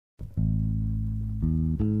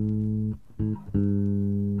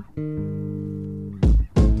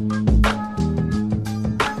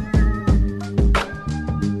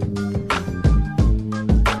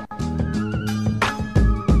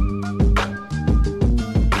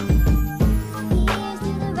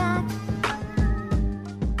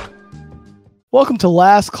Welcome to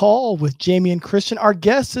Last Call with Jamion Christian. Our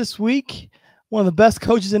guest this week, one of the best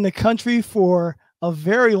coaches in the country for a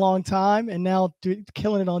very long time and now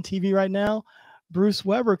killing it on TV right now, Bruce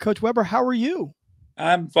Weber. Coach Weber, how are you?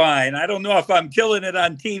 I'm fine. I don't know if I'm killing it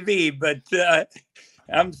on TV, but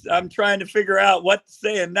I'm trying to figure out what to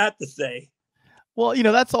say and not to say. Well,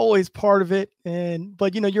 that's always part of it.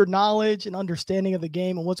 But your knowledge and understanding of the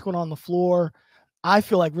game and what's going on the floor, I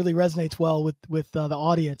feel like really resonates well with the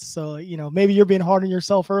audience. So, maybe you're being hard on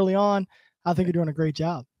yourself early on. I think you're doing a great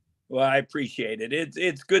job. Well, I appreciate it.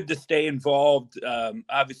 It's good to stay involved.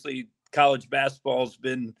 Obviously, college basketball's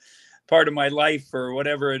been part of my life for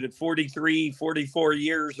whatever, 43, 44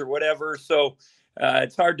 years or whatever. So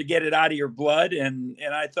it's hard to get it out of your blood. And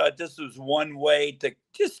I thought this was one way to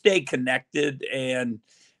just stay connected and,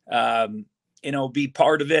 be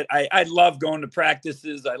part of it. I love going to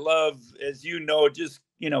practices. I love, as you know, just,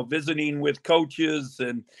 visiting with coaches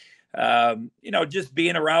and, just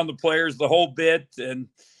being around the players the whole bit. And,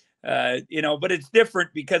 but it's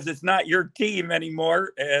different because it's not your team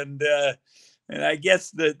anymore. And I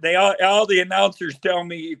guess that all the announcers tell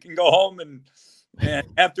me you can go home and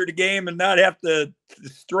after the game and not have to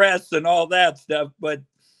stress and all that stuff. But,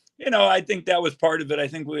 I think that was part of it. I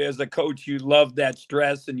think as a coach, you love that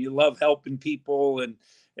stress and you love helping people. And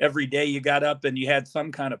every day you got up and you had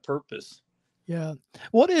some kind of purpose. Yeah.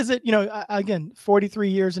 What is it, again, 43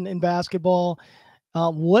 years in basketball.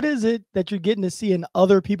 What is it that you're getting to see in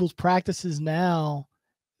other people's practices now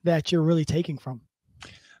that you're really taking from?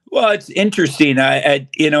 Well, it's interesting. I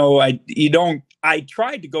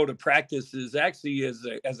tried to go to practices actually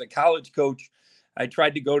as a college coach. I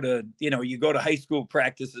tried to go to, you go to high school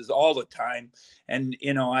practices all the time. And,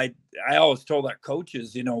 I always told our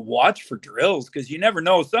coaches, watch for drills because you never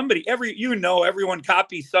know everyone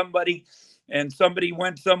copies somebody and somebody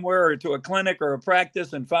went somewhere or to a clinic or a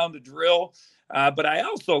practice and found a drill. But I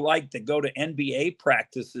also like to go to NBA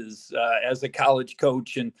practices as a college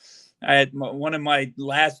coach. And I had one of my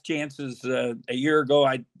last chances a year ago.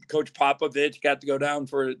 Coach Popovich got to go down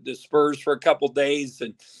for the Spurs for a couple of days.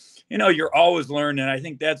 And, you're always learning. I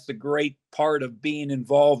think that's the great part of being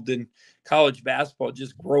involved in college basketball,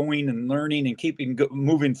 just growing and learning and keeping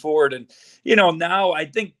moving forward. And, now I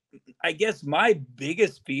guess my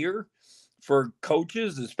biggest fear for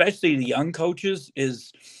coaches, especially the young coaches,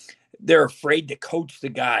 is they're afraid to coach the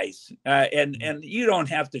guys. And you don't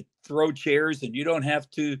have to throw chairs and you don't have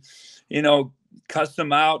to, cuss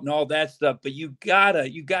them out and all that stuff, but you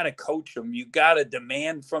gotta coach them. You gotta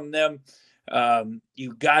demand from them.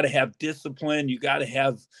 You gotta have discipline. You gotta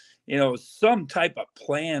have, some type of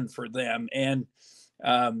plan for them. And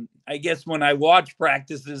I guess when I watch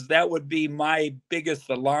practices, that would be my biggest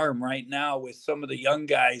alarm right now with some of the young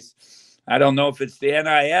guys. I don't know if it's the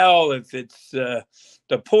NIL, if it's the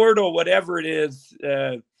portal, whatever it is.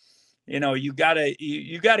 You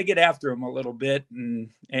gotta get after them a little bit,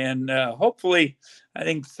 and hopefully, I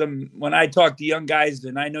think when I talk to young guys,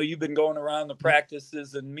 and I know you've been going around the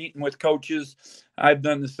practices and meeting with coaches, I've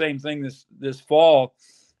done the same thing this fall,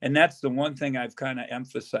 and that's the one thing I've kind of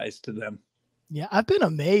emphasized to them. Yeah, I've been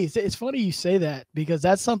amazed. It's funny you say that because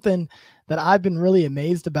that's something that I've been really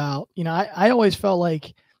amazed about. I always felt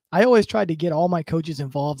like I always tried to get all my coaches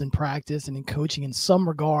involved in practice and in coaching in some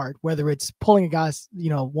regard, whether it's pulling a guy's,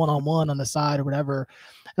 one-on-one on the side or whatever.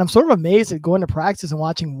 And I'm sort of amazed at going to practice and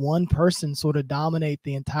watching one person sort of dominate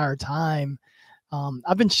the entire time.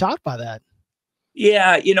 I've been shocked by that.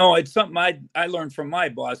 Yeah, it's something I learned from my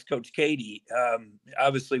boss, Coach Katie,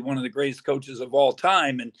 obviously one of the greatest coaches of all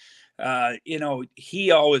time. And,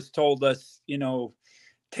 he always told us,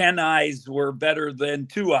 10 eyes were better than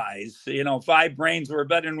 2 eyes, 5 brains were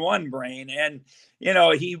better than 1 brain. And,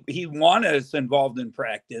 he wanted us involved in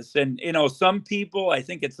practice. And, some people, I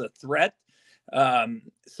think it's a threat.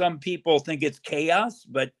 Some people think it's chaos,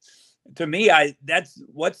 but to me,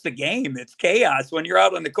 what's the game? It's chaos. When you're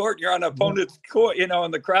out on the court, you're on an opponent's court,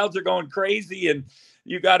 and the crowds are going crazy and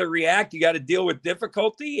you got to react, you got to deal with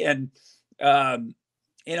difficulty. And,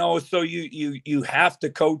 so you have to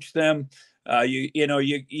coach them. You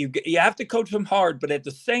have to coach them hard, but at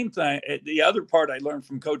the same time, the other part I learned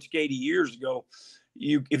from Coach Katie years ago,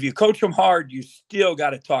 if you coach them hard, you still got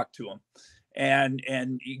to talk to them,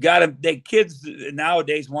 and you got to. Kids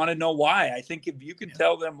nowadays want to know why. I think if you can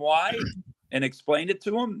tell them why and explain it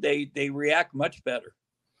to them, they react much better.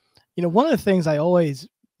 One of the things I always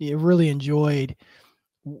really enjoyed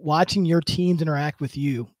watching your teams interact with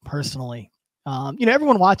you personally.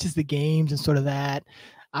 Everyone watches the games and sort of that.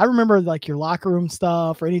 I remember like your locker room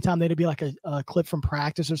stuff or anytime there'd be like a clip from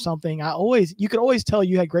practice or something. You could always tell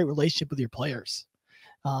you had great relationship with your players.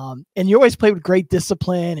 And you always played with great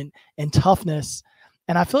discipline and toughness.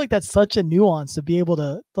 And I feel like that's such a nuance to be able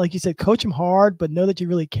to, like you said, coach them hard, but know that you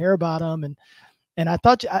really care about them. And I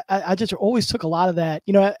thought I just always took a lot of that.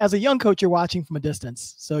 As a young coach, you're watching from a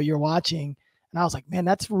distance, so you're watching, and I was like, man,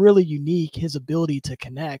 that's really unique. His ability to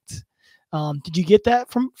connect. Did you get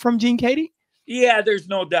that from Gene Katie? Yeah, there's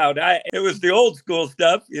no doubt. It was the old school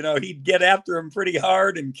stuff. He'd get after him pretty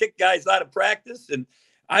hard and kick guys out of practice. And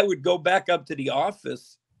I would go back up to the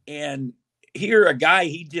office and hear a guy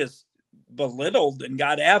he just belittled and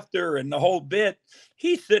got after and the whole bit.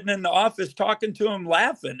 He's sitting in the office talking to him,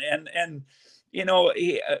 laughing. And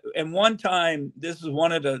one time, this is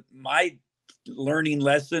one of my learning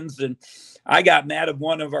lessons, and I got mad at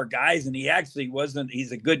one of our guys, and he actually wasn't.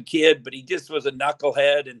 He's a good kid, but he just was a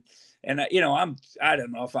knucklehead. And I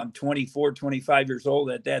don't know if I'm 24, 25 years old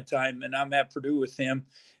at that time, and I'm at Purdue with him,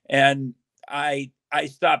 and I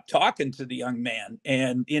stopped talking to the young man,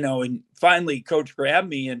 and finally Coach grabbed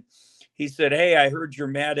me and he said, "Hey, I heard you're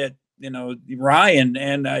mad at Ryan,"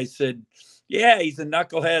 and I said, "Yeah, he's a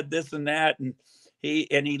knucklehead, this and that," and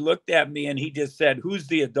he looked at me and he just said, "Who's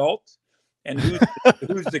the adult and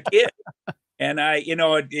who's the kid?" And I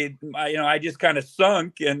just kind of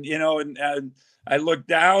sunk, and I looked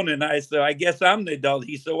down and I said, "I guess I'm the adult."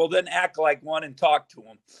 He said, "Well, then act like one and talk to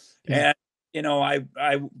him." Yeah. And I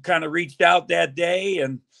kind of reached out that day,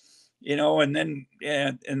 and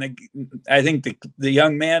I think the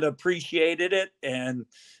young man appreciated it, and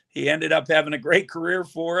he ended up having a great career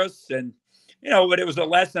for us. And but it was a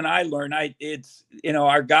lesson I learned.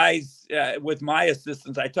 Our guys with my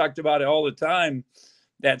assistants, I talked about it all the time.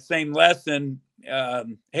 That same lesson.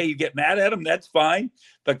 Hey, you get mad at them, that's fine,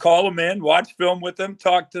 but call them in, watch film with them,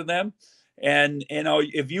 talk to them, and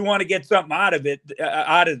if you want to get something out of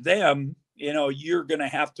them, you're going to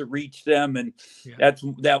have to reach them, and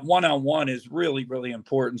that one-on-one is really, really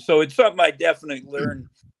important. So it's something I definitely learned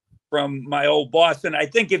from my old boss. And I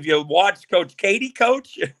think if you watch Coach Katie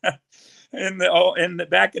coach back in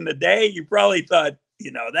the day, you probably thought,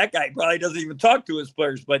 that guy probably doesn't even talk to his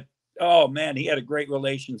players, but oh man, he had a great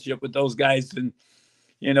relationship with those guys. And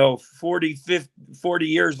 40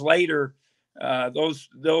 years later,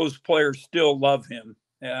 those players still love him,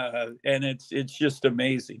 and it's just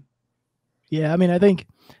amazing. Yeah, I mean, I think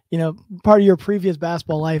part of your previous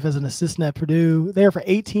basketball life as an assistant at Purdue, there for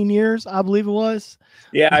 18 years, I believe it was.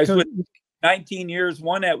 Yeah, I was with 19 years,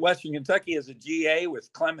 one at Western Kentucky as a GA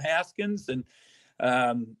with Clem Haskins, and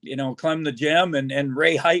Clem the Gem, and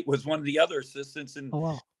Ray Height was one of the other assistants. And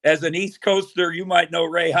as an East Coaster, you might know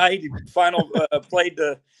Ray Height. He played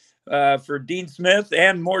for Dean Smith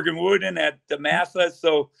and Morgan Wooden at the Massa.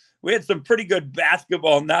 So we had some pretty good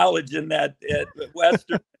basketball knowledge in that at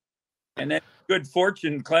Western. And then good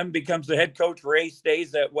fortune, Clem becomes the head coach. Ray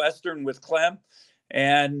stays at Western with Clem.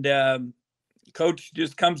 And coach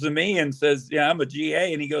just comes to me and says, "Yeah, I'm a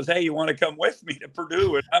GA." And he goes, "Hey, you want to come with me to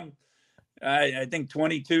Purdue?" And I think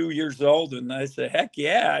 22 years old. And I said, "Heck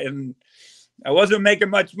yeah." And I wasn't making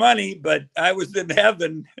much money, but I was in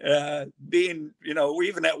heaven, being,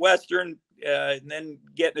 even at Western, and then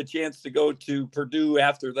getting a chance to go to Purdue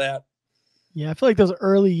after that. Yeah, I feel like those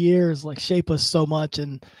early years shape us so much.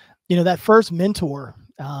 And, that first mentor,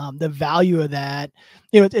 the value of that,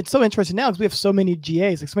 it's so interesting now because we have so many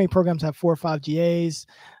GAs. So many programs have 4 or 5 GAs.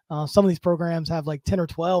 Some of these programs have 10 or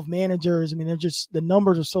 12 managers. I mean, the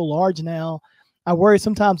numbers are so large now. I worry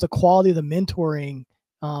sometimes the quality of the mentoring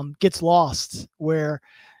gets lost, where,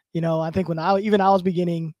 I think when I was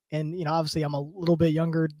beginning, and, obviously I'm a little bit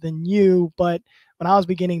younger than you, but when I was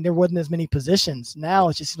beginning, there wasn't as many positions. Now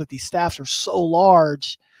it's just these staffs are so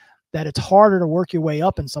large that it's harder to work your way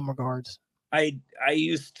up in some regards. I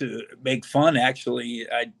used to make fun, actually.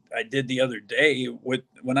 I did the other day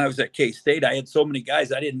when I was at K-State. I had so many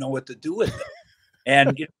guys, I didn't know what to do with them.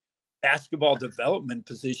 And basketball development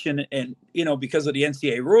position, and because of the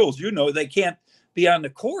NCAA rules, they can't be on the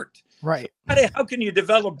court. Right. So how can you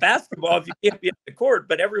develop basketball if you can't be on the court?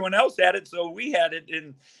 But everyone else had it, so we had it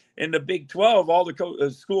in the Big 12. All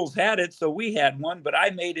the schools had it, so we had one. But I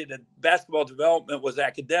made it basketball development was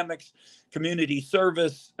academics, community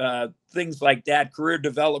service, things like that, career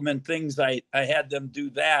development things. I had them do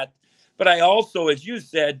that. But I also, as you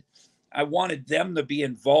said, I wanted them to be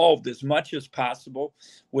involved as much as possible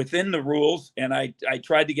within the rules, and I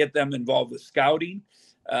tried to get them involved with scouting.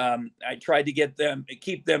 I tried to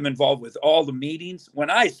keep them involved with all the meetings. When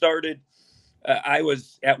I started, I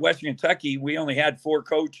was at Western Kentucky. We only had 4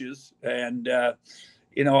 coaches, and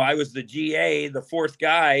I was the GA, the fourth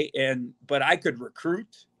guy, but I could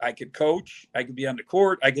recruit, I could coach, I could be on the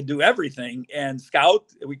court, I could do everything and scout.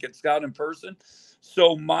 We could scout in person.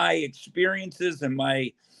 So my experiences and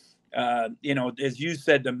my, as you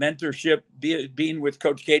said, the mentorship, being with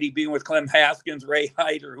Coach Katie, being with Clem Haskins, Ray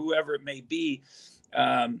Height, or whoever it may be,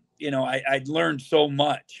 I learned so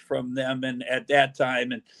much from them, and at that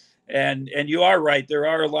time, and you are right, there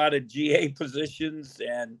are a lot of GA positions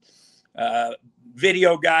and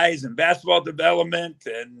video guys and basketball development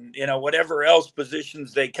and whatever else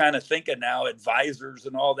positions they kind of think of now, advisors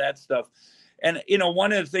and all that stuff. And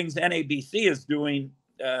one of the things NABC is doing,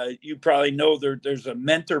 you probably know, there's a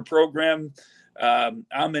mentor program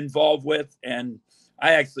I'm involved with, and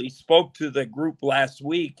I actually spoke to the group last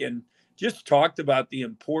week and just talked about the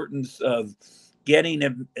importance of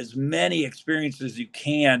getting as many experiences as you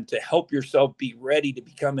can to help yourself be ready to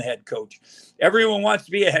become a head coach. Everyone wants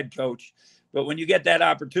to be a head coach, but when you get that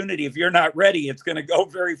opportunity, if you're not ready, it's going to go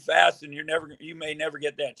very fast, and you may never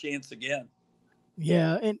get that chance again.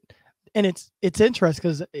 Yeah, and it's interesting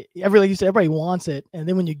because like you said, everybody wants it, and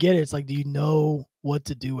then when you get it, it's like, do you know what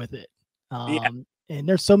to do with it? Yeah. And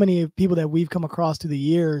there's so many people that we've come across through the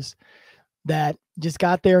years that just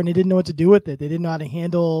got there and they didn't know what to do with it. They didn't know how to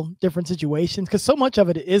handle different situations, because so much of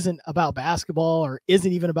it isn't about basketball or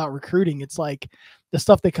isn't even about recruiting. It's like the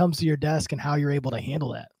stuff that comes to your desk and how you're able to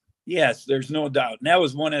handle that. Yes, there's no doubt. And that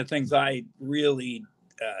was one of the things I really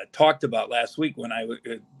talked about last week when I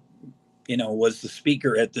was the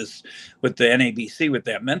speaker at this with the NABC, with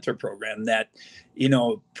that mentor program, that,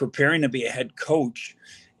 preparing to be a head coach,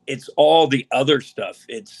 it's all the other stuff.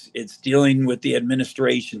 It's dealing with the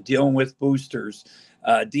administration, dealing with boosters,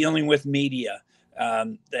 dealing with media,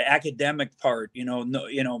 the academic part,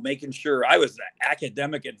 making sure. I was the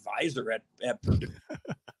academic advisor at Purdue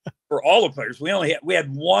for all the players. We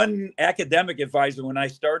had one academic advisor when I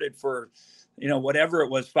started for, whatever it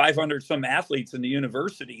was, 500 some athletes in the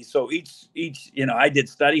university. So each, I did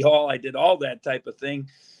study hall, I did all that type of thing,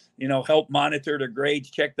 help monitor their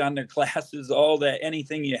grades, checked on their classes, all that,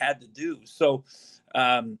 anything you had to do. So,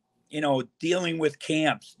 dealing with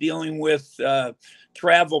camps, dealing with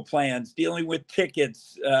travel plans, dealing with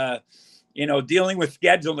tickets, dealing with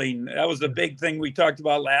scheduling. That was a big thing we talked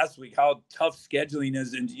about last week, how tough scheduling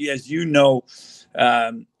is. And as you know,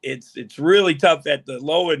 it's really tough at the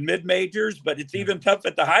low and mid majors, but it's even tough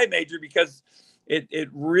at the high major, because it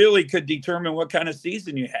really could determine what kind of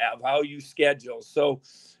season you have, how you schedule. So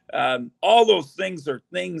all those things are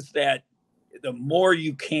things that the more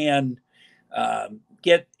you can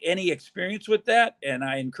get any experience with that. And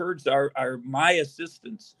I encouraged my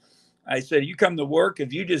assistants. I said, you come to work,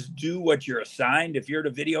 if you just do what you're assigned, if you're the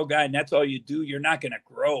video guy and that's all you do, you're not going to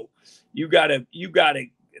grow. You gotta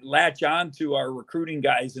latch on to our recruiting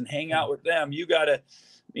guys and hang out with them. You got to,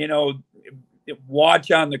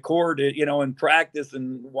 watch on the court, in practice,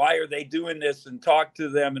 and why are they doing this, and talk to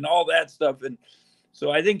them and all that stuff. And so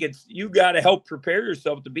I think you got to help prepare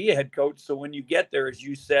yourself to be a head coach. So when you get there, as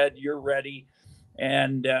you said, you're ready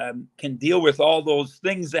and can deal with all those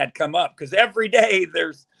things that come up. Because every day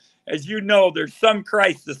there's some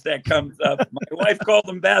crisis that comes up. My wife called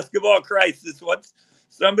them basketball crisis.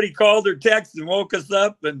 Somebody called or texted and woke us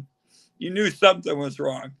up, and you knew something was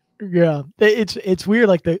wrong. Yeah, it's weird.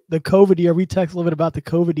 Like the COVID year, we texted a little bit about the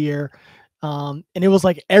COVID year. And it was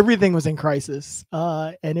like everything was in crisis.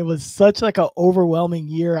 And it was such like an overwhelming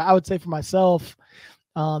year, I would say, for myself,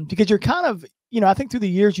 because you're kind of, I think through the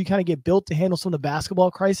years, you kind of get built to handle some of the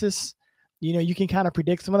basketball crisis. You can kind of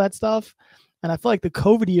predict some of that stuff. And I feel like the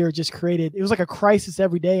COVID year just it was like a crisis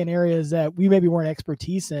every day in areas that we maybe weren't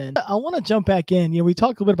expertise in. I want to jump back in. We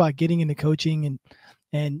talked a little bit about getting into coaching,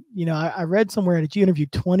 and I read somewhere that you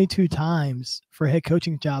interviewed 22 times for head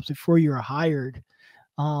coaching jobs before you were hired.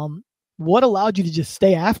 What allowed you to just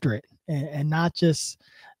stay after it and not just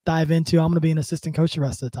dive into, I'm going to be an assistant coach the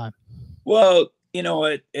rest of the time? Well,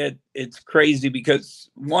 it's crazy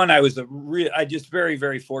because, one, I just very,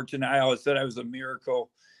 very fortunate. I always said I was a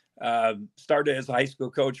miracle. Started as a high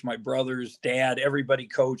school coach. My brother's dad, everybody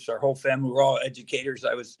coached. Our whole family were all educators.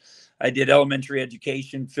 I did elementary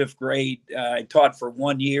education, 5th grade. I taught for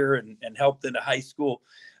 1 year and helped in a high school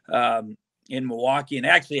in Milwaukee, and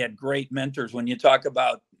actually had great mentors. When you talk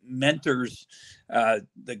about mentors,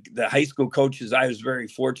 the high school coaches, I was very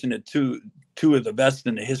fortunate. Two of the best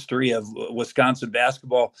in the history of Wisconsin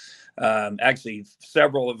basketball, actually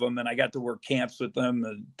several of them, and I got to work camps with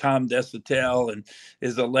them. Tom Desatel and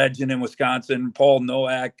is a legend in Wisconsin, Paul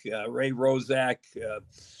Nowak, Ray Rozak,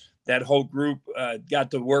 that whole group.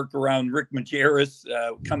 Got to work around Rick Majerus,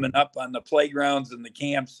 coming up on the playgrounds and the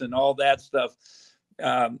camps and all that stuff.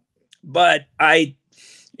 But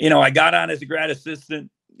I got on as a grad assistant,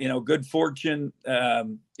 good fortune,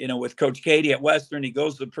 with Coach Katie at Western. He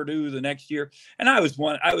goes to Purdue the next year. And I was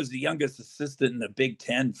the youngest assistant in the Big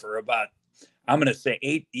Ten for about, I'm going to say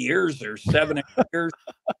 8 years or 7 years.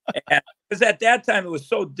 Because at that time, it was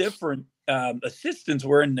so different. Assistants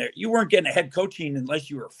were in there. You weren't getting a head coaching unless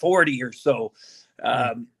you were 40 or so.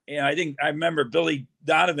 I remember Billy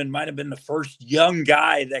Donovan might have been the first young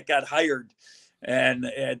guy that got hired and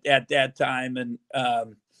at that time. And,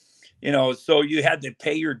 so you had to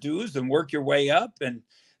pay your dues and work your way up. And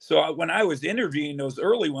so when I was interviewing those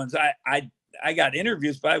early ones, I got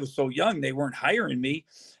interviews, but I was so young, they weren't hiring me.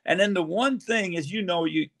 And then the one thing is, you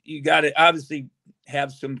got to obviously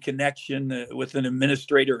have some connection with an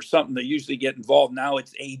administrator or something. They usually get involved. Now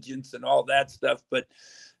it's agents and all that stuff, but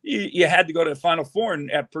you had to go to the Final Four. And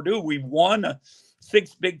at Purdue, we won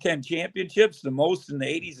 6 Big Ten championships, the most in the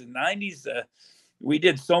 80s and 90s. We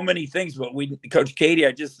did so many things, but Coach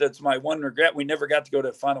Katie, that's my one regret. We never got to go to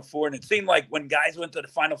the Final Four. And it seemed like when guys went to the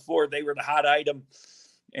Final Four, they were the hot item.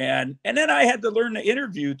 And then I had to learn to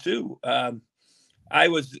interview too. I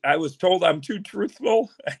was told I'm too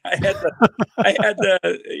truthful. I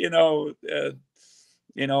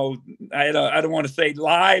don't want to say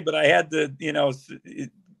lie, but I had to,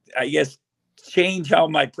 I guess, change how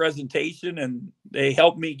my presentation, and they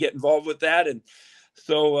helped me get involved with that. And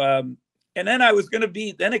so, and then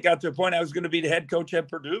it got to a point I was going to be the head coach at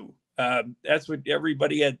Purdue. That's what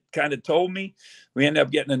everybody had kind of told me. We ended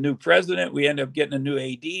up getting a new president. We ended up getting a new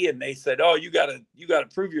AD, and they said, "Oh, you got to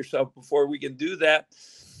prove yourself before we can do that."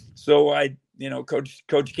 So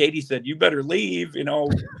Coach Katie said, "You better leave." So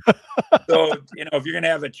if you're going to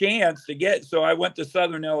have a chance to get. So I went to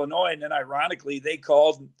Southern Illinois, and then ironically,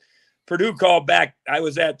 Purdue called back. I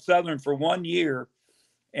was at Southern for 1 year.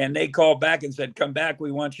 And they called back and said, "Come back. We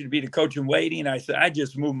want you to be the coach in waiting." I said, "I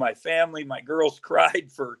just moved my family. My girls cried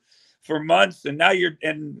for months. And now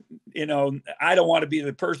I don't want to be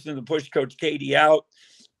the person to push Coach Katie out."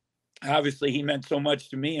 Obviously, he meant so much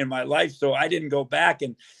to me in my life. So I didn't go back.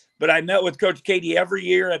 But I met with Coach Katie every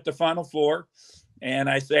year at the Final Four. And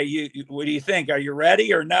I say, what do you think? Are you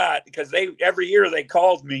ready or not? Because every year they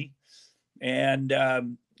called me. And,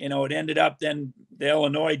 it ended up then the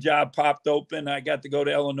Illinois job popped open. I got to go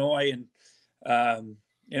to Illinois, and,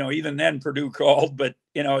 even then Purdue called, but,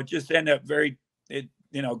 it just ended up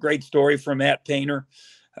great story from Matt Painter.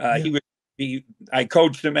 I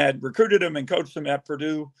recruited him and coached him at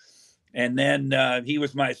Purdue. And then he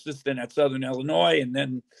was my assistant at Southern Illinois, and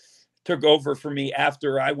then took over for me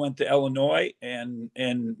after I went to Illinois and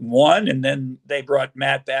won. And then they brought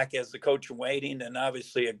Matt back as the coach in waiting, and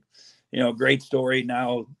obviously great story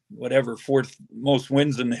now, whatever, 4th most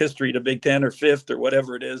wins in the history of the Big Ten, or 5th or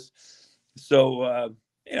whatever it is. So,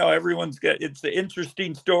 everyone's got, it's an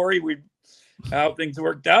interesting story. How things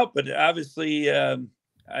worked out, but obviously I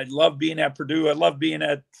love being at Purdue. I love being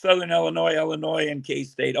at Southern Illinois, and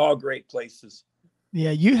K-State, all great places.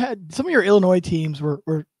 Yeah. You had some of your Illinois teams were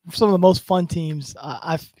some of the most fun teams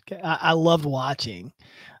I loved watching.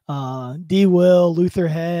 D. Will, Luther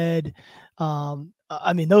Head,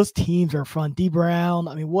 those teams are fun. D. Brown.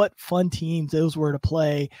 What fun teams those were to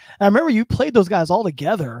play. And I remember you played those guys all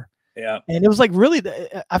together. Yeah. And it was like really,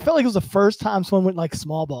 I felt like it was the first time someone went like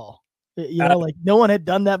small ball. Like no one had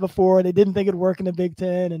done that before. They didn't think it'd work in the Big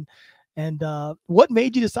Ten. And what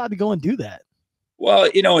made you decide to go and do that? Well,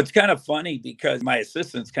 it's kind of funny because my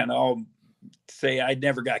assistants kind of all say I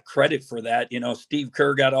never got credit for that. Steve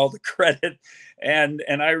Kerr got all the credit. And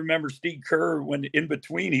I remember Steve Kerr, when in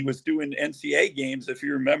between he was doing NCAA games, if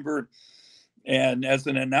you remember, and as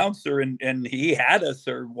an announcer, and he had us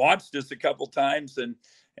or watched us a couple times. And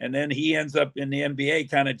then he ends up in the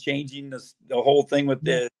NBA kind of changing the whole thing with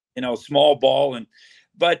the, small ball.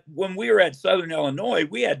 But when we were at Southern Illinois,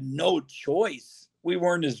 we had no choice. We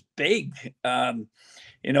weren't as big. Our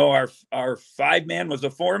 5-man was a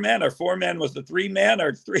 4-man, our 4-man was a 3-man,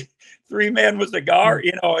 our 3-man was a guard,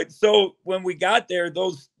 So when we got there,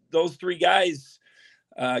 those 3 guys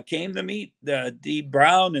came to meet D.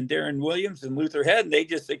 Brown and Deron Williams and Luther Head, and they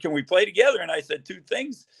just said, "Can we play together?" And I said 2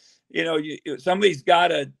 things. Somebody's got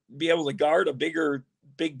to be able to guard a big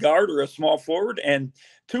guard or a small forward, and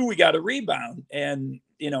 2, we got to rebound. And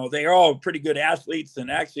they're all pretty good athletes, and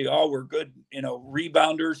actually all were good,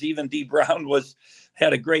 rebounders. Even D. Brown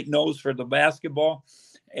had a great nose for the basketball.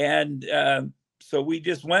 And so we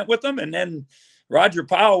just went with them. And then Roger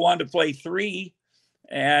Powell wanted to play 3,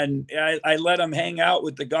 and I let him hang out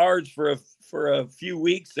with the guards for a few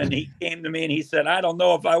weeks. And he came to me and he said, "I don't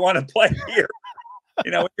know if I want to play here."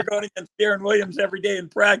 When you're going against Deron Williams every day in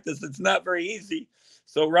practice, it's not very easy.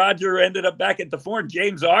 So Roger ended up back at the 4. And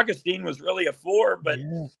James Augustine was really a 4, but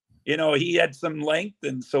he had some length,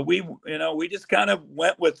 and so we just kind of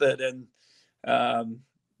went with it. And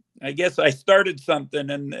I guess I started something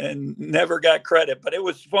and never got credit, but it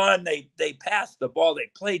was fun. They passed the ball.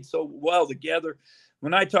 They played so well together.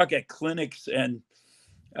 When I talk at clinics and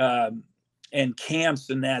camps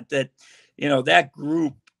and that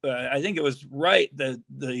group, I think it was right.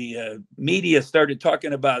 The media started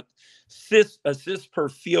talking about assists per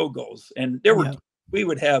field goals, and we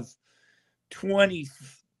would have 20,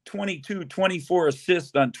 22, 24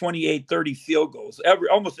 assists on 28, 30 field goals.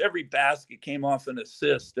 Almost every basket came off an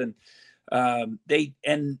assist, and D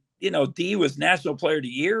was National Player of the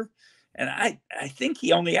Year, and I think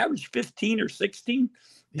he only averaged 15 or 16.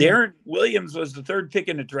 Deron Williams was the 3rd pick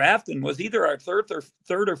in the draft and was either our third or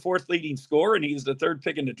 4th leading scorer, and he was the 3rd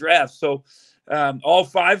pick in the draft. So all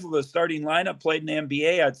 5 of us starting lineup played in the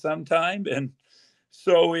NBA at some time, and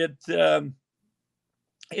so it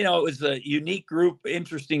was a unique group,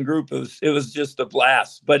 interesting group. It was just a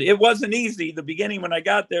blast, but it wasn't easy. The beginning when I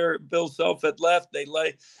got there, Bill Self had left.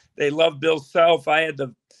 They loved Bill Self. I had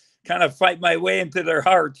to kind of fight my way into their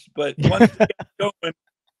hearts, but once we got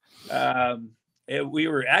going, we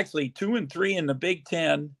were actually 2-3 in the Big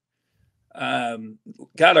Ten.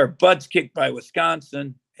 Got our butts kicked by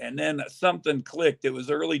Wisconsin, and then something clicked. It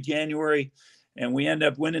was early January, and we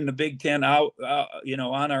ended up winning the Big Ten out,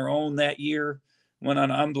 on our own that year. Went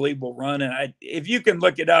on an unbelievable run, and if you can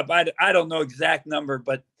look it up, I don't know exact number,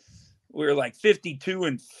 but we were like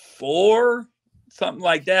 52-4, something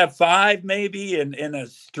like that, 5 maybe, in a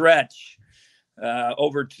stretch.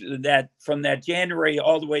 Over to that from that January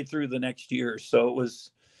all the way through the next year. So it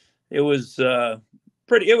was it was a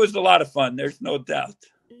lot of fun. There's no doubt.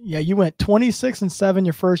 Yeah. You went 26-7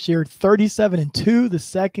 your first year, 37-2 the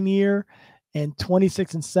second year, and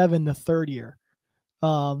 26-7 the third year.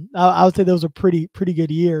 I would say those are pretty good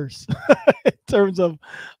years in terms of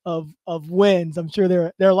wins. I'm sure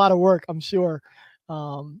they're a lot of work, I'm sure.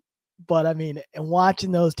 But I mean, and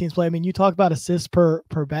watching those teams play, I mean, you talk about assists per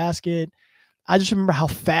basket. I just remember how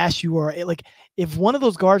fast you were. If one of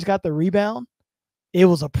those guards got the rebound, it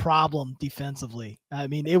was a problem defensively. I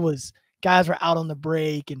mean, it was guys were out on the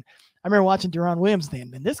break. And I remember watching Deron Williams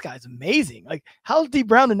thinking, man, this guy's amazing. Like, how's D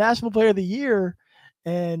Brown the National Player of the Year?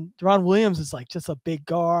 And Deron Williams is like just a big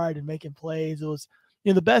guard and making plays. It was,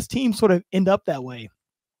 the best teams sort of end up that way.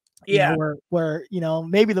 Yeah. Where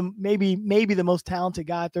maybe the most talented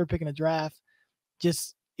guy, 3rd pick in the draft,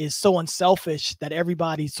 just is so unselfish that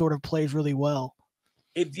everybody sort of plays really well.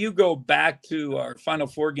 If you go back to our Final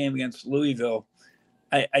Four game against Louisville,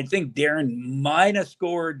 I think Deron might have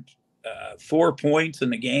scored 4 points in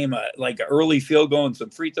the game, like an early field goal and some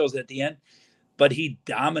free throws at the end, but he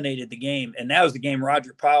dominated the game. And that was the game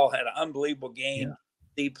Roger Powell had an unbelievable game. Yeah.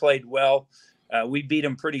 He played well. We beat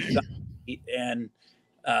him pretty tough. And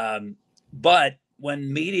but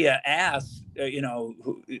when media asked,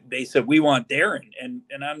 they said, we want Deron. And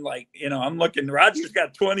I'm like, I'm looking, Roger's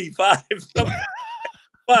got 25.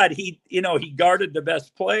 But he guarded the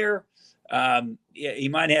best player. He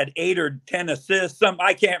might have had 8 or 10 assists.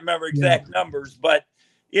 I can't remember exact numbers, but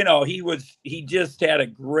he just had a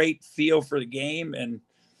great feel for the game. And,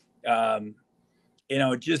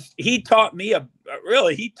 he taught me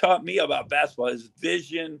about basketball, his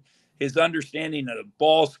vision, his understanding of the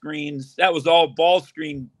ball screens. That was all ball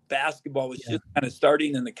screen basketball was just kind of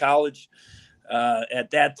starting in the college at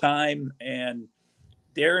that time. And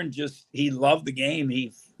Deron he loved the game.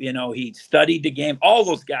 He studied the game. All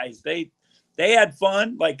those guys, they had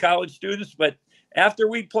fun like college students, but after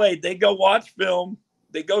we played, they go watch film,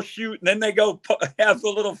 they go shoot, and then they go have a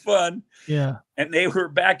little fun. Yeah. And they were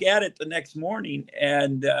back at it the next morning.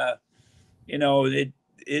 And,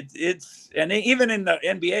 it's and even in the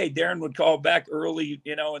NBA, Deron would call back early,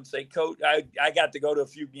 and say, Coach, I got to go to a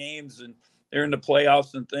few games, and they're in the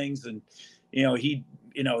playoffs and things. And,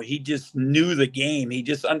 he just knew the game. He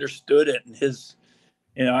just understood it. And his,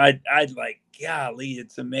 I'd like, golly,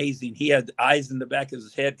 it's amazing. He had eyes in the back of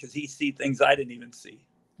his head because he see things I didn't even see.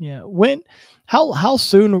 Yeah. How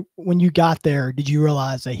soon when you got there did you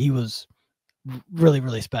realize that he was really,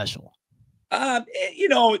 really special? He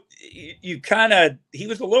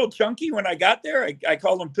was a little chunky when I got there. I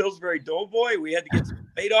called him Pillsbury Doughboy. We had to get some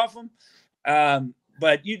weight off him.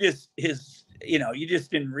 But you just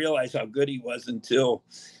didn't realize how good he was until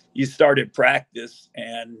you started practice.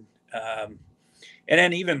 And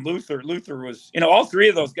then even Luther was, all 3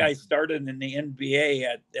 of those guys started in the NBA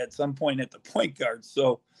at some point at the point guard.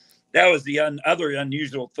 So that was the other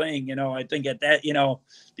unusual thing. I think at that,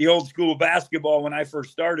 the old school basketball, when I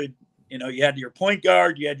first started, you had your point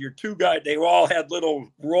guard, you had your two guard, they all had little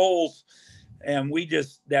roles. And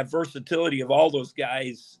that versatility of all those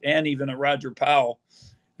guys, and even a Roger Powell,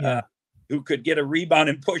 who could get a rebound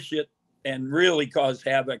and push it and really cause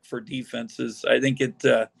havoc for defenses. I think it,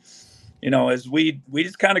 as we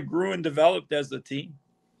just kind of grew and developed as a team.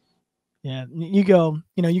 Yeah. You go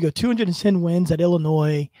 210 wins at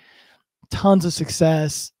Illinois, tons of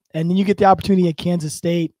success. And then you get the opportunity at Kansas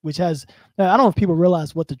State, which has, I don't know if people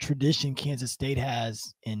realize what the tradition Kansas State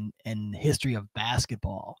has in history of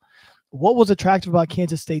basketball. What was attractive about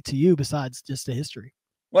Kansas State to you besides just the history?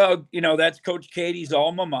 Well, that's Coach Katie's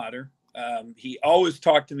alma mater. He always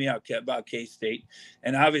talked to me about K-State.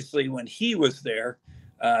 And obviously when he was there,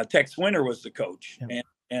 Tex Winter was the coach. Yeah.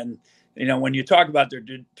 And when you talk about their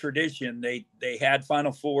tradition, they had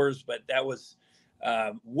Final Fours, but that was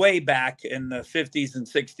way back in the 50s and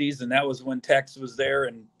 60s. And that was when Tex was there.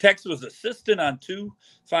 And Tex was assistant on 2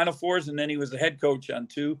 Final Fours, and then he was the head coach on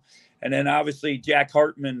 2. And then obviously Jack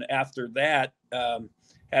Hartman after that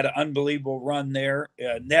had an unbelievable run there.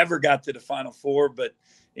 Never got to the Final Four, but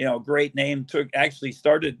great name.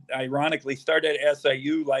 Ironically started at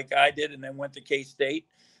SIU like I did, and then went to K-State.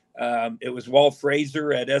 It was Walt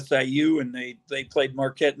Frazier at SIU, and they played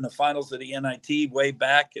Marquette in the finals of the NIT way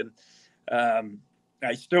back. And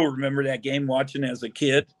I still remember that game watching as a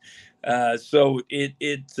kid. So it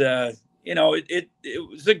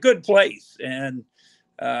was a good place, and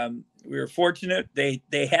we were fortunate. They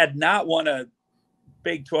had not won a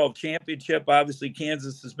Big 12 championship. Obviously,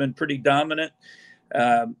 Kansas has been pretty dominant,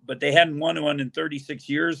 but they hadn't won one in 36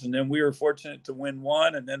 years. And then we were fortunate to win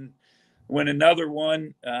one, and then win another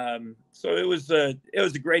one. So it was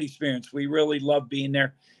a great experience. We really loved being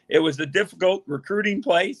there. It was a difficult recruiting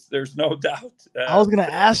place. There's no doubt. I was going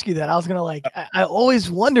to ask you that. I was going to I always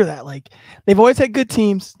wonder that, they've always had good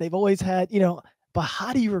teams. They've always had, but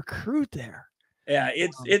how do you recruit there? Yeah,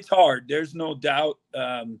 it's hard. There's no doubt.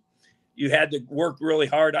 You had to work really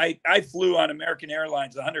hard. I flew on American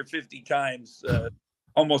Airlines 150 times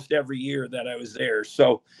almost every year that I was there.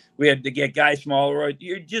 So we had to get guys from all over.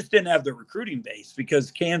 You just didn't have the recruiting base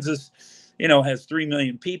because Kansas, has 3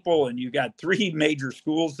 million people, and you got 3 major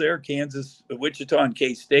schools there: Kansas, Wichita, and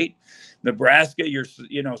K-State. Nebraska, your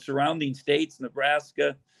surrounding states,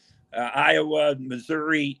 Nebraska, Iowa,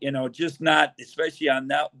 Missouri, just not, especially on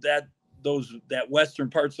that western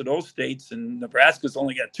parts of those states. And Nebraska's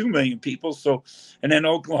only got 2 million people. So, and then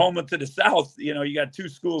Oklahoma to the south, you got 2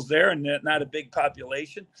 schools there and not a big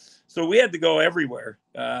population. So we had to go everywhere.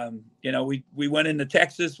 We went into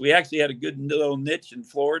Texas. We actually had a good little niche in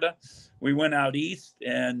Florida. We went out east,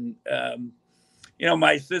 and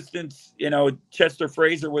my assistants, Chester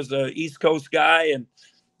Fraser was a East Coast guy,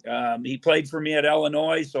 and he played for me at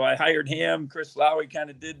Illinois. So I hired him. Chris Lowry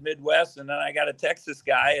kind of did Midwest, and then I got a Texas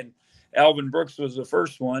guy, and Alvin Brooks was the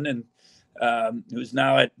first one, and who's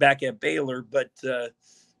now back at Baylor. But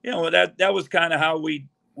that was kind of how we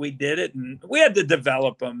did it, and we had to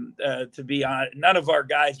develop them. To be honest, none of our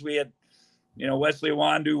guys, we had, Wesley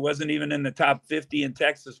Wandu wasn't even in the top 50 in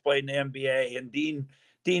Texas, played in the NBA, and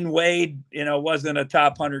Dean Wade, wasn't a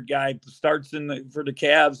top 100 guy. Starts for the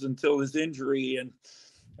Cavs until his injury, and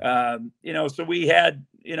so we had,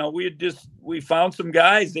 we found some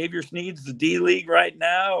guys. Xavier Sneed's the D League right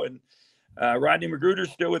now, and Rodney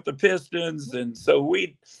Magruder's still with the Pistons. And so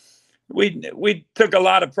we took a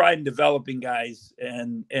lot of pride in developing guys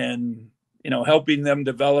and helping them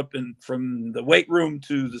develop, and from the weight room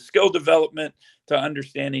to the skill development to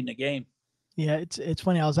understanding the game. Yeah, it's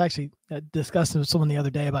funny. I was actually discussing with someone the other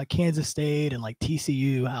day about Kansas State and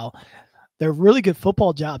TCU, how they're really good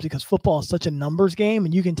football jobs because football is such a numbers game,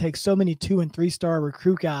 and you can take so many 2- and 3-star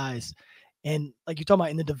recruit guys. And like you're talking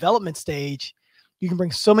about in the development stage, you can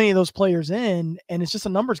bring so many of those players in, and it's just a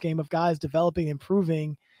numbers game of guys developing,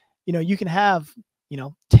 improving. You can have,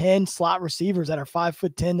 10 slot receivers that are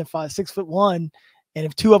 5'10" to 6'1", and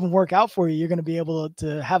if 2 of them work out for you, you're going to be able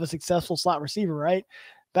to have a successful slot receiver, right?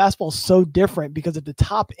 Basketball's so different because at the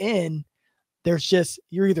top end, there's just,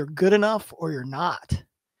 you're either good enough or you're not.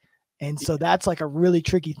 And so that's a really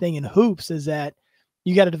tricky thing in hoops, is that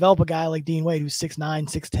you got to develop a guy like Dean Wade who's 6'9",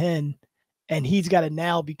 6'10", and he's got to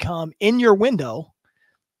now become, in your window,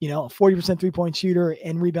 a 40% three-point shooter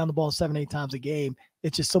and rebound the ball 7-8 times a game.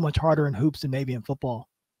 It's just so much harder in hoops than maybe in football.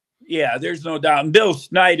 Yeah, there's no doubt. And Bill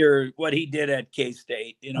Snyder, what he did at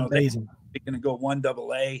K-State, amazing. They're going to go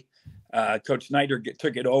 1AA. Coach Snyder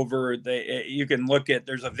took it over. You can look at,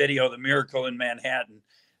 there's a video of the Miracle in Manhattan.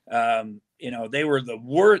 They were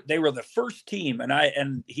the first team,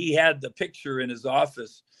 and he had the picture in his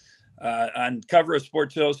office on cover of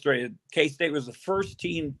Sports Illustrated. K-State was the first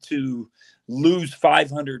team to lose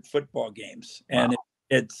 500 football games. And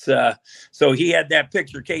it's so he had that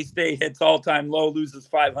picture. K-State hits all-time low, loses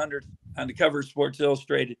 500 on the cover of Sports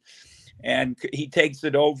Illustrated. And he takes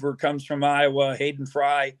it over, comes from Iowa, Hayden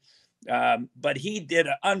Fry. But he did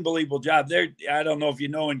an unbelievable job there. I don't know if you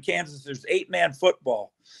know, in Kansas, there's 8-man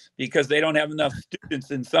football because they don't have enough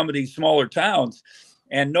students in some of these smaller towns.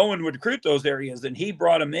 And no one would recruit those areas. And he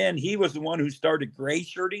brought them in. He was the one who started gray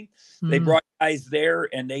shirting. They brought guys there,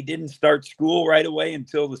 and they didn't start school right away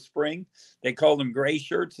until the spring. They called them gray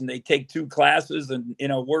shirts, and they take 2 classes and,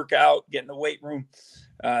 work out, get in the weight room,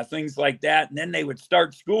 things like that. And then they would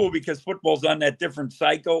start school because football's on that different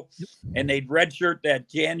cycle. And they'd redshirt that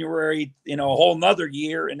January, a whole nother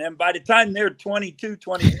year. And then by the time they're 22,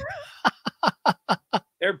 23,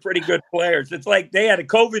 they're pretty good players. It's like they had a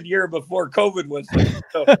COVID year before COVID was.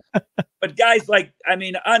 So, but guys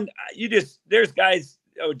there's guys.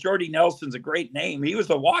 Jordy Nelson's a great name. He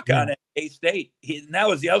was a walk-on at K-State. And that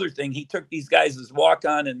was the other thing. He took these guys as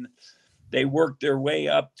walk-on, and they worked their way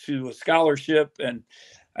up to a scholarship. And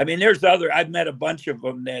I've met a bunch of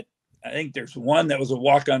them that I think there's one that was a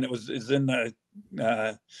walk-on that is in the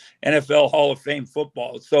NFL Hall of Fame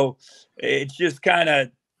football. So it's just kind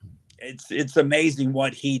of, it's amazing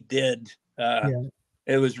what he did.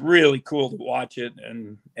 It was really cool to watch it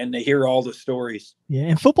and to hear all the stories. Yeah,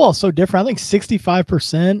 and football is so different. I think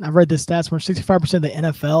 65%, I've read the stats where 65% of the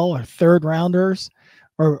NFL are third rounders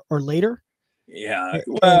or later. Yeah.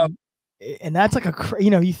 Well, and that's like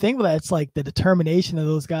you think of that, it's like the determination of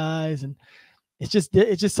those guys, and it's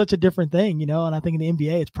just such a different thing, and I think in the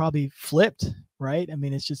NBA it's probably flipped, right? I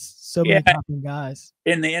mean, it's just so many top guys.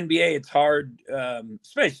 In the NBA, it's hard,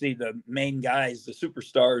 especially the main guys, the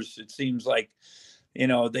superstars. It seems like,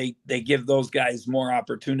 they give those guys more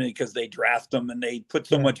opportunity because they draft them and they put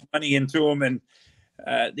so much money into them. And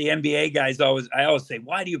the NBA guys I always say,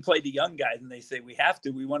 why do you play the young guys? And they say, we have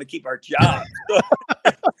to. We want to keep our job.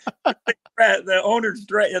 The owners,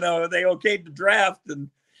 they okayed the draft, and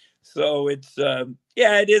so it's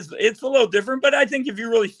it is. It's a little different, but I think if you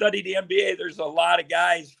really study the NBA, there's a lot of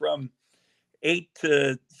guys from 8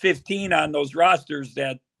 to 15 on those rosters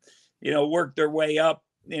that work their way up.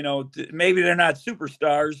 Maybe they're not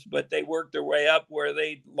superstars, but they work their way up where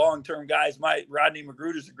they long-term guys. Rodney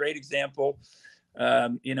McGruder is a great example.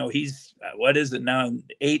 He's what is it now?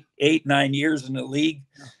 9 years in the league.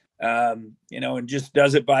 And just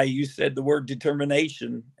does it by, you said the word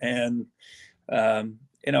determination. And, and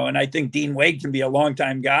I think Dean Wade can be a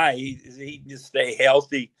longtime guy. He can just stay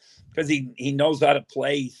healthy because he knows how to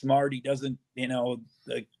play. He's smart. He doesn't,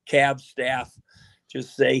 the Cavs staff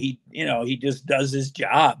just say he just does his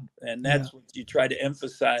job. And that's what you try to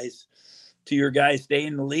emphasize to your guys. Stay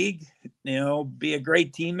in the league, be a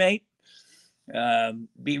great teammate,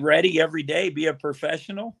 be ready every day, be a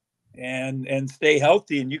professional, and stay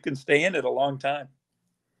healthy, and you can stay in it a long time.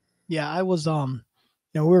 Yeah, I was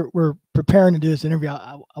we're preparing to do this interview.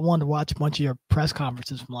 I wanted to watch a bunch of your press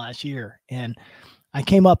conferences from last year, and I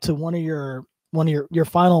came up to one of your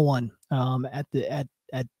final one at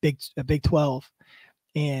Big 12,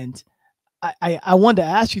 and I wanted to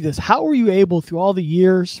ask you this: how were you able, through all the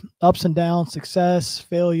years, ups and downs, success,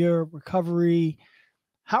 failure, recovery,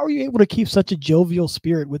 how are you able to keep such a jovial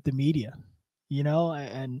spirit with the media?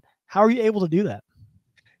 And how are you able to do that?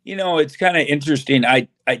 It's kind of interesting. I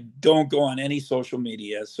don't go on any social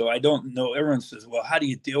media, so I don't know. Everyone says, well, how do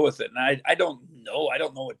you deal with it? And I don't know. I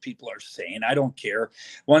don't know what people are saying. I don't care.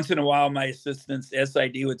 Once in a while, my assistants,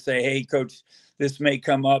 SID, would say, hey, coach, this may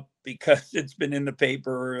come up because it's been in the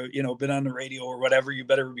paper or, been on the radio or whatever. You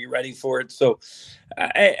better be ready for it. So,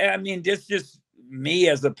 I mean, just me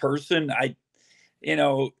as a person,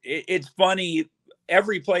 it's funny.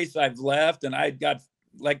 Every place I've left, and I got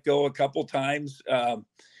let go a couple times,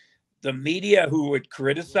 the media who would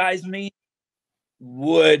criticize me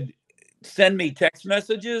would send me text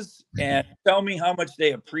messages and tell me how much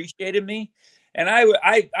they appreciated me. And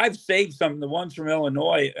I've saved some of the ones from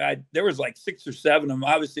Illinois. There was like 6 or 7 of them.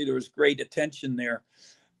 Obviously, there was great attention there.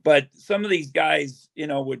 But some of these guys,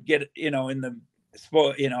 would get, in the,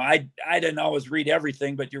 I didn't always read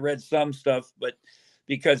everything, but you read some stuff. But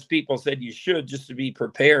because people said you should, just to be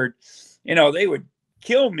prepared, they would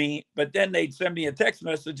kill me, but then they'd send me a text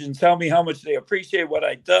message and tell me how much they appreciate what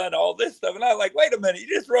I'd done, all this stuff. And I'm like, wait a minute, you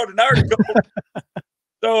just wrote an article.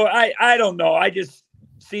 So I don't know. I just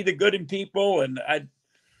see the good in people, and I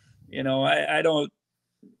don't,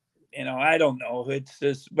 I don't know. It's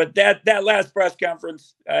just, but that last press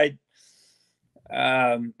conference, I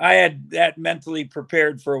had that mentally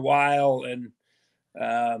prepared for a while, and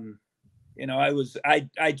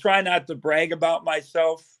I try not to brag about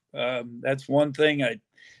myself. That's one thing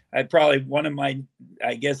I probably one of my,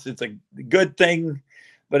 I guess it's a good thing,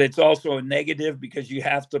 but it's also a negative because you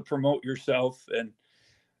have to promote yourself.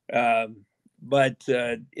 I'm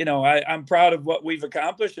proud of what we've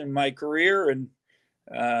accomplished in my career, and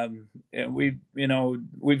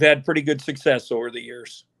we've had pretty good success over the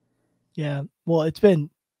years. Yeah. Well, it's been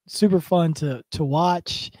super fun to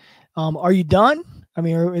watch. Are you done? I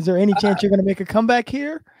mean, is there any chance you're going to make a comeback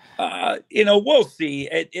here? We'll see.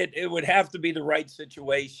 It would have to be the right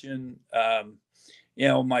situation.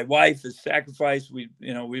 My wife has sacrificed.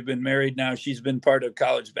 We've been married now. She's been part of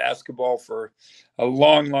college basketball for a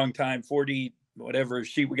long, long time, 40, whatever.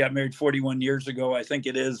 We got married 41 years ago, I think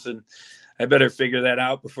it is. And I better figure that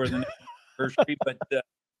out before the next anniversary. But,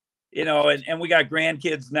 and we got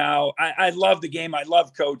grandkids now. I love the game. I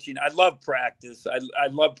love coaching. I love practice. I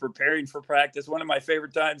love preparing for practice. One of my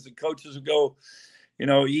favorite times, the coaches would go,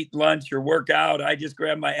 eat lunch or work out. I just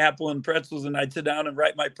grab my apple and pretzels and I'd sit down and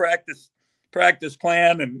write my practice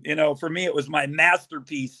plan. And, for me, it was my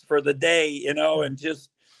masterpiece for the day, and just,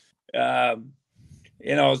 so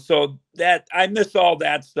that I miss all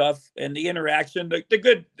that stuff and the interaction.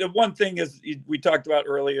 The one thing is we talked about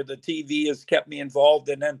earlier, the TV has kept me involved.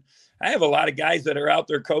 And then I have a lot of guys that are out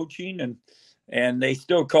there coaching and they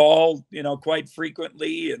still call, quite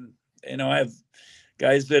frequently. And, I have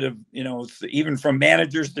guys that have, even from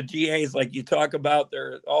managers to GAs, like you talk about,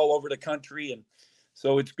 they're all over the country. And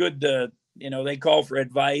so it's good to, they call for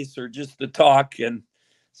advice or just to talk. And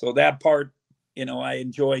so that part, I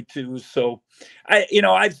enjoy too. So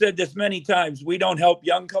I've said this many times, we don't help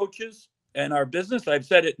young coaches in our business. I've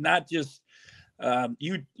said it, not just,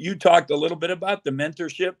 you talked a little bit about the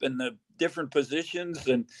mentorship and the different positions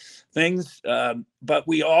and things. But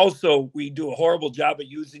we do a horrible job of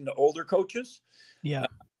using the older coaches. Yeah.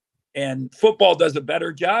 And football does a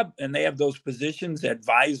better job, and they have those positions,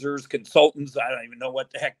 advisors, consultants. I don't even know what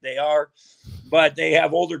the heck they are, but they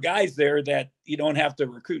have older guys there that you don't have to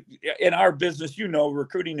recruit. In our business,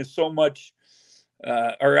 recruiting is so much,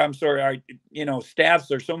 staffs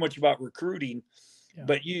are so much about recruiting,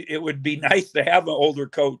 but it would be nice to have an older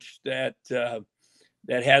coach that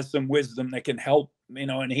has some wisdom that can help,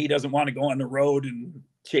 and he doesn't want to go on the road and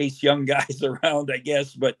chase young guys around, I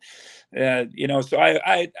guess. But, so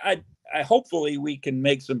I hopefully we can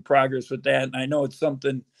make some progress with that. And I know it's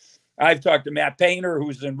something I've talked to Matt Painter,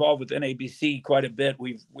 who's involved with NABC quite a bit.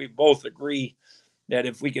 We both agree that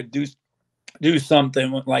if we could do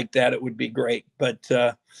something like that, it would be great. But,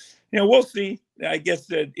 we'll see. I guess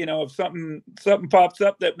that, if something pops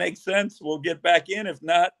up that makes sense, we'll get back in. If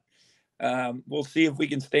not, we'll see if we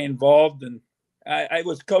can stay involved. And I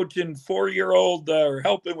was coaching 4-year-old or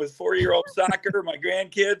helping with 4-year-old soccer, my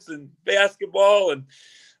grandkids, and basketball, and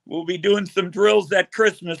we'll be doing some drills at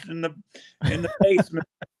Christmas in the basement.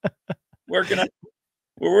 We're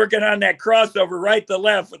working on that crossover right to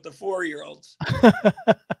left with the 4-year-olds.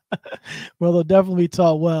 Well, they'll definitely be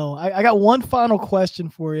taught well. I got one final question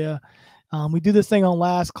for you. We do this thing on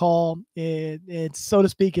last call. It's, so to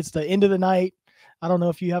speak, it's the end of the night. I don't know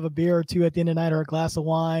if you have a beer or two at the end of the night or a glass of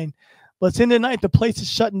wine, but it's end of the night. The place is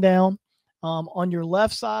shutting down. On your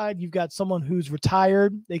left side, you've got someone who's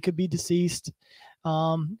retired. They could be deceased,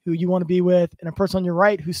 who you want to be with, and a person on your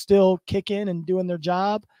right who's still kicking and doing their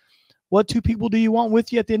job. What two people do you want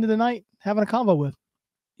with you at the end of the night having a convo with?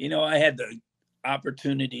 I had the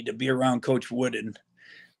opportunity to be around Coach Wooden.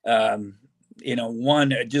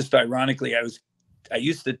 One, just ironically, I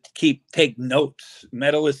used to take notes,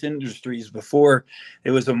 Medalist Industries, before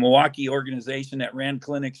it was a Milwaukee organization that ran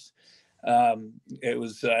clinics. It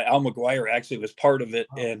was Al McGuire actually was part of it.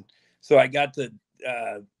 Oh. And so I got to,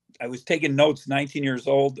 I was taking notes 19 years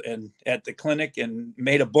old and at the clinic and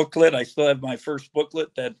made a booklet. I still have my first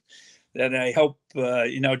booklet that I help,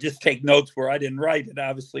 just take notes where I didn't write it,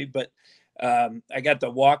 obviously, but I got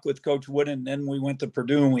to walk with Coach Wooden, and then we went to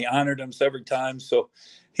Purdue and we honored him several times. So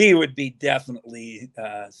he would be definitely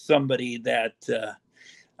somebody that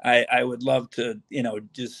I would love to,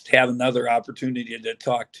 just have another opportunity to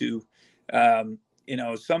talk to.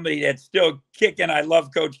 Somebody that's still kicking. I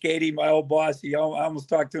love Coach Katie, my old boss. I almost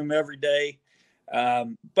talk to him every day.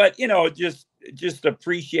 But just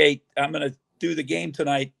appreciate. I'm going to do the game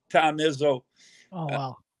tonight. Tom Izzo. Oh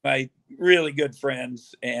wow. My really good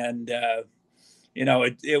friends, and I'm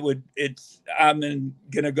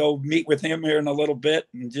gonna go meet with him here in a little bit,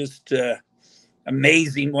 and just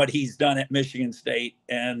amazing what he's done at Michigan State,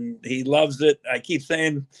 and he loves it. I keep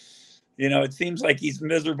saying, it seems like he's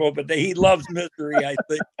miserable, but he loves misery. I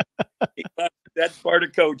think that's part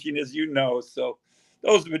of coaching, as you know. So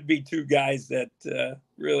those would be two guys that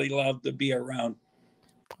really love to be around.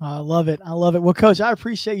 I love it. I love it. Well, Coach, I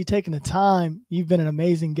appreciate you taking the time. You've been an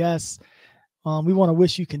amazing guest. We want to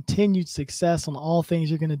wish you continued success on all things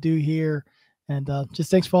you're going to do here. And just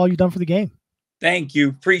thanks for all you've done for the game. Thank you.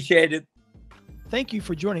 Appreciate it. Thank you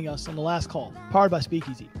for joining us on The Last Call, powered by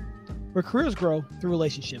Speakeasy, where careers grow through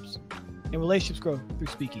relationships and relationships grow through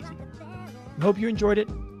Speakeasy. We hope you enjoyed it,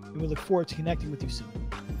 and we look forward to connecting with you soon.